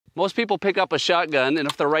Most people pick up a shotgun, and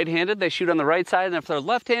if they're right-handed, they shoot on the right side, and if they're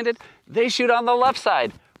left-handed, they shoot on the left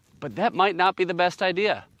side. But that might not be the best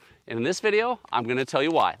idea. And in this video, I'm gonna tell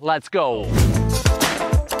you why. Let's go.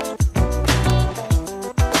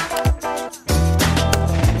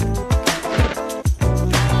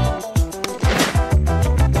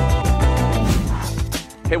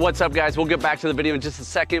 Hey, what's up guys? We'll get back to the video in just a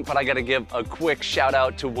second, but I gotta give a quick shout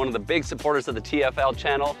out to one of the big supporters of the TFL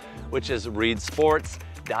channel, which is 𝙅𝙊𝙄𝙉.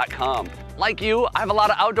 Like you, I have a lot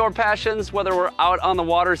of outdoor passions, whether we're out on the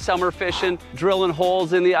water, summer fishing, drilling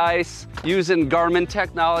holes in the ice, using Garmin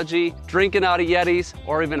technology, drinking out of Yetis,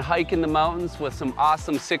 or even hiking the mountains with some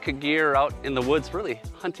awesome Sitka gear out in the woods, really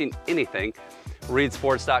hunting anything.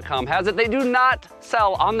 𝙅𝙊𝙄𝙉 has it. They do not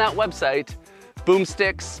sell on that website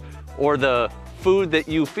boomsticks or the food that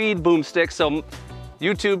you feed boomsticks, so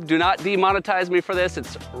YouTube, do not demonetize me for this.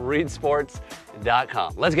 It's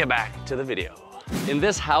𝙅𝙊𝙄𝙉. Let's get back to the video. In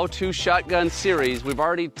this how-to shotgun series, we've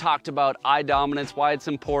already talked about eye dominance, why it's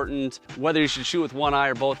important, whether you should shoot with one eye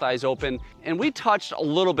or both eyes open, and we touched a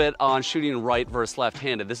little bit on shooting right versus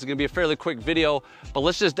left-handed. This is gonna be a fairly quick video, but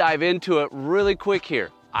let's just dive into it really quick here.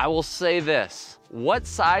 I will say this, what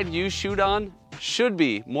side you shoot on should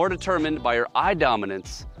be more determined by your eye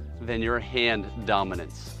dominance than your hand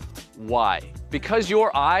dominance. Why? Because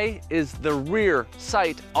your eye is the rear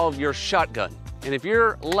sight of your shotgun. And if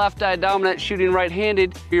you're left eye dominant shooting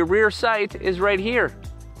right-handed, your rear sight is right here,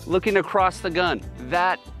 looking across the gun.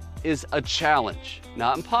 That is a challenge.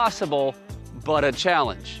 Not impossible, but a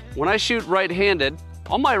challenge. When I shoot right-handed,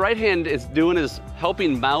 all my right hand is doing is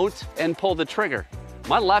helping mount and pull the trigger.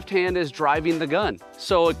 My left hand is driving the gun.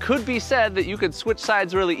 So it could be said that you could switch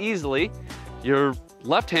sides really easily. Your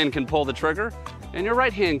left hand can pull the trigger and your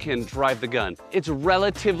right hand can drive the gun. It's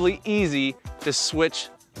relatively easy to switch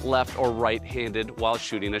left or right-handed while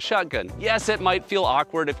shooting a shotgun. Yes, it might feel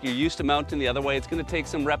awkward if you're used to mounting the other way. It's gonna take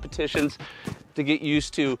some repetitions to get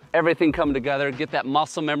used to everything coming together, get that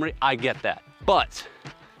muscle memory. I get that. But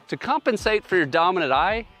to compensate for your dominant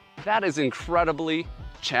eye, that is incredibly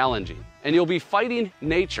challenging. And you'll be fighting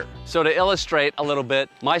nature. So to illustrate a little bit,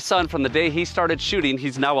 my son, from the day he started shooting,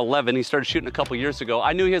 he's now 11, he started shooting a couple years ago,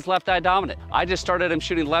 I knew he was left eye dominant. I just started him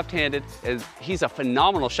shooting left-handed. He's a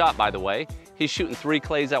phenomenal shot, by the way. He's shooting 3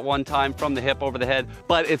 clays at one time from the hip over the head,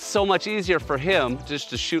 but it's so much easier for him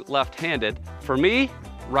just to shoot left-handed. For me,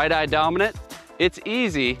 right eye dominant, it's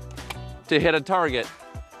easy to hit a target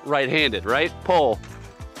right-handed, right? Pull.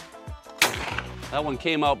 That one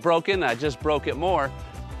came out broken, I just broke it more.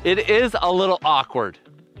 It is a little awkward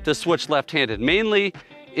to switch left-handed, mainly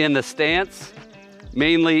in the stance,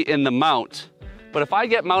 mainly in the mount. But if I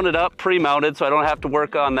get mounted up, pre-mounted, so I don't have to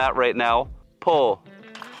work on that right now, pull.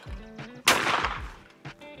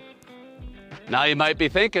 Now you might be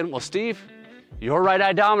thinking, well, Steve, you're right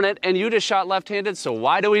eye dominant and you just shot left-handed, so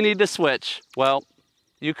why do we need to switch? Well,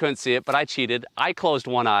 you couldn't see it, but I cheated. I closed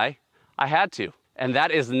one eye. I had to. And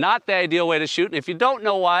that is not the ideal way to shoot. And if you don't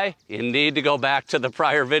know why, you need to go back to the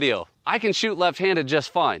prior video. I can shoot left-handed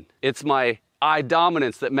just fine. It's my eye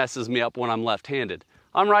dominance that messes me up when I'm left-handed.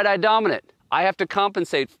 I'm right eye dominant. I have to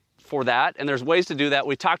compensate for that, and there's ways to do that.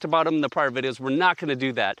 We talked about them in the prior videos. We're not gonna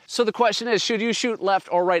do that. So the question is, should you shoot left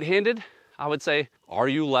or right-handed? I would say, are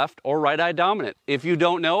you left or right eye dominant? If you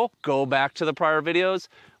don't know, go back to the prior videos.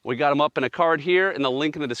 We got them up in a card here in the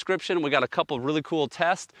link in the description. We got a couple of really cool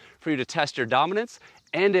tests for you to test your dominance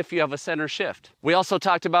and if you have a center shift. We also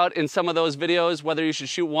talked about in some of those videos whether you should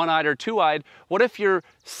shoot one-eyed or two-eyed. What if you're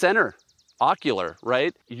center ocular,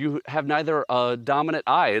 right? You have neither a dominant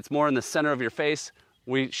eye. It's more in the center of your face.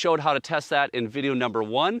 We showed how to test that in video number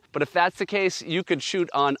 1. But if that's the case, you could shoot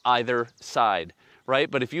on either side, right?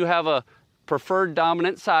 But if you have a preferred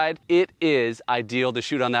dominant side, it is ideal to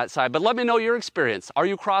shoot on that side. But let me know your experience. Are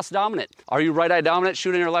you cross dominant? Are you right eye dominant,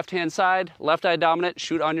 shoot on your left hand side? Left eye dominant,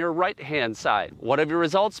 shoot on your right hand side? What have your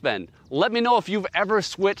results been? Let me know if you've ever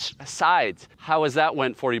switched sides. How has that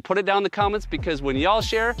went for you? Put it down in the comments, because when y'all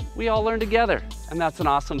share, we all learn together. And that's an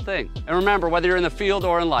awesome thing. And remember, whether you're in the field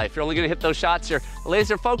or in life, you're only gonna hit those shots you're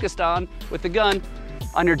laser focused on with the gun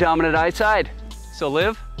on your dominant eye side. So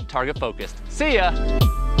live target focused. See ya.